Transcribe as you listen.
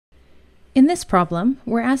In this problem,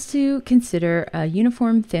 we're asked to consider a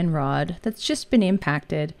uniform thin rod that's just been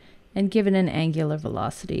impacted and given an angular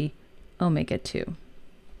velocity, omega 2.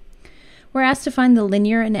 We're asked to find the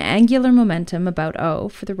linear and angular momentum about O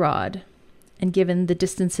for the rod, and given the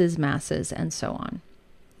distances, masses, and so on.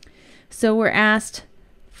 So we're asked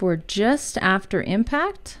for just after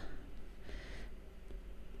impact.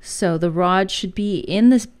 So the rod should be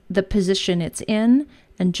in the position it's in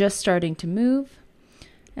and just starting to move.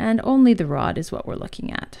 And only the rod is what we're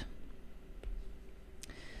looking at.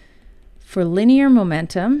 For linear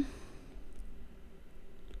momentum,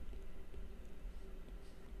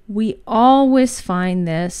 we always find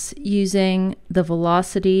this using the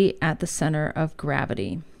velocity at the center of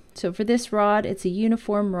gravity. So for this rod, it's a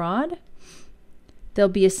uniform rod. There'll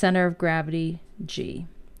be a center of gravity, G.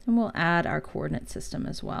 And we'll add our coordinate system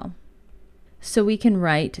as well. So we can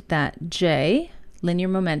write that J, linear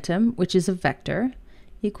momentum, which is a vector,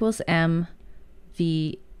 equals mvg.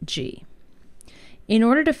 In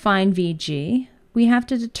order to find vg, we have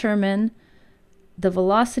to determine the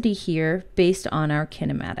velocity here based on our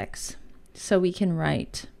kinematics. So we can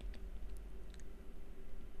write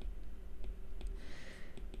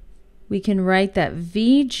that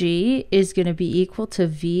vg is going to be equal to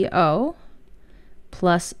vo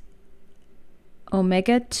plus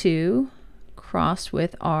omega 2 crossed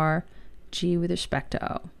with r g with respect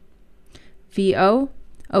to o.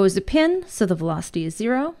 O is a pin, so the velocity is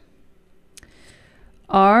 0.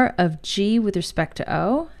 R of g with respect to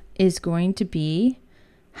O is going to be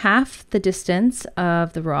half the distance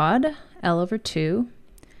of the rod, L over 2,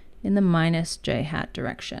 in the minus j hat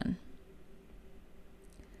direction.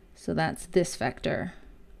 So that's this vector,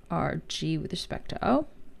 Rg with respect to O.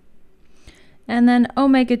 And then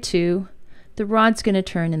omega 2, the rod's going to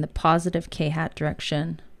turn in the positive k hat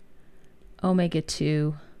direction, omega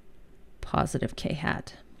 2 positive k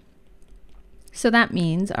hat. So that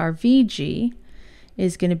means our Vg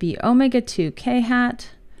is going to be omega 2 k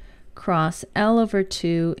hat cross L over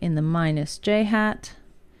 2 in the minus j hat,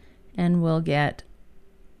 and we'll get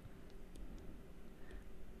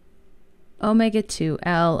omega 2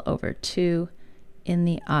 L over 2 in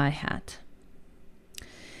the I hat.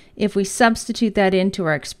 If we substitute that into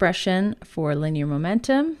our expression for linear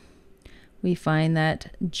momentum, we find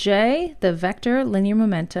that J, the vector linear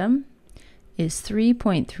momentum, is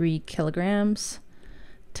 3.3 kilograms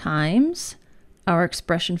times our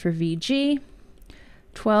expression for Vg,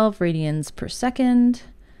 12 radians per second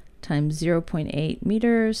times 0.8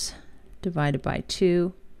 meters divided by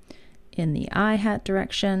 2 in the I hat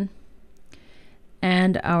direction.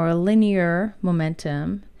 And our linear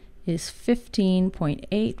momentum is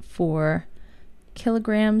 15.84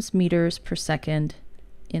 kilograms meters per second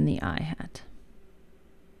in the I hat.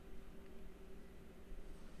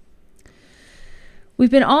 We've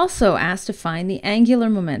been also asked to find the angular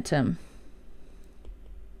momentum.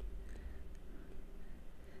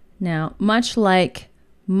 Now, much like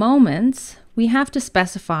moments, we have to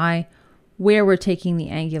specify where we're taking the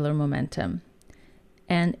angular momentum.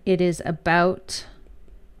 And it is about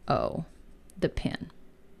O, the pin.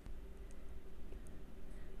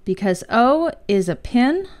 Because O is a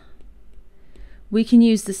pin, we can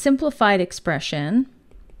use the simplified expression.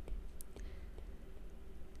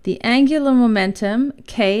 The angular momentum,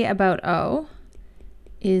 k about O,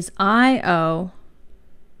 is I-O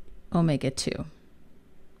omega 2.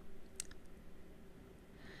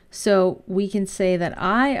 So we can say that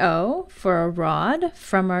I-O for a rod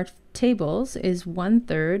from our tables is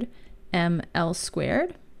 1/3 ml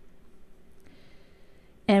squared.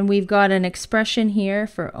 And we've got an expression here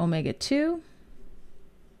for omega 2.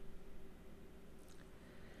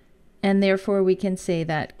 And therefore we can say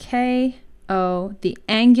that K-O, the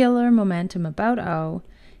angular momentum about O,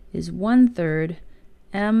 is 1/3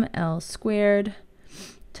 ml squared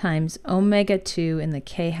times omega 2 in the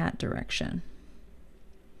k hat direction.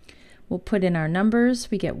 We'll put in our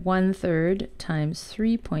numbers. We get 1/3 times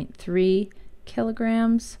 3.3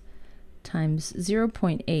 kilograms times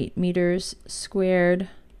 0.8 meters squared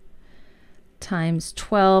times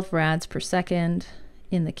 12 rads per second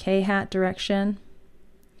in the k hat direction.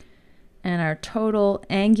 And our total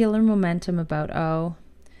angular momentum about O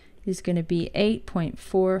is going to be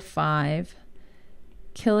 8.45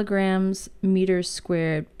 kilograms meters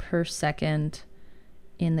squared per second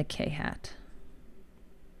in the k hat.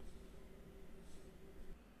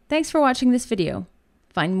 Thanks for watching this video.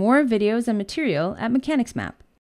 Find more videos and material at Mechanics Map.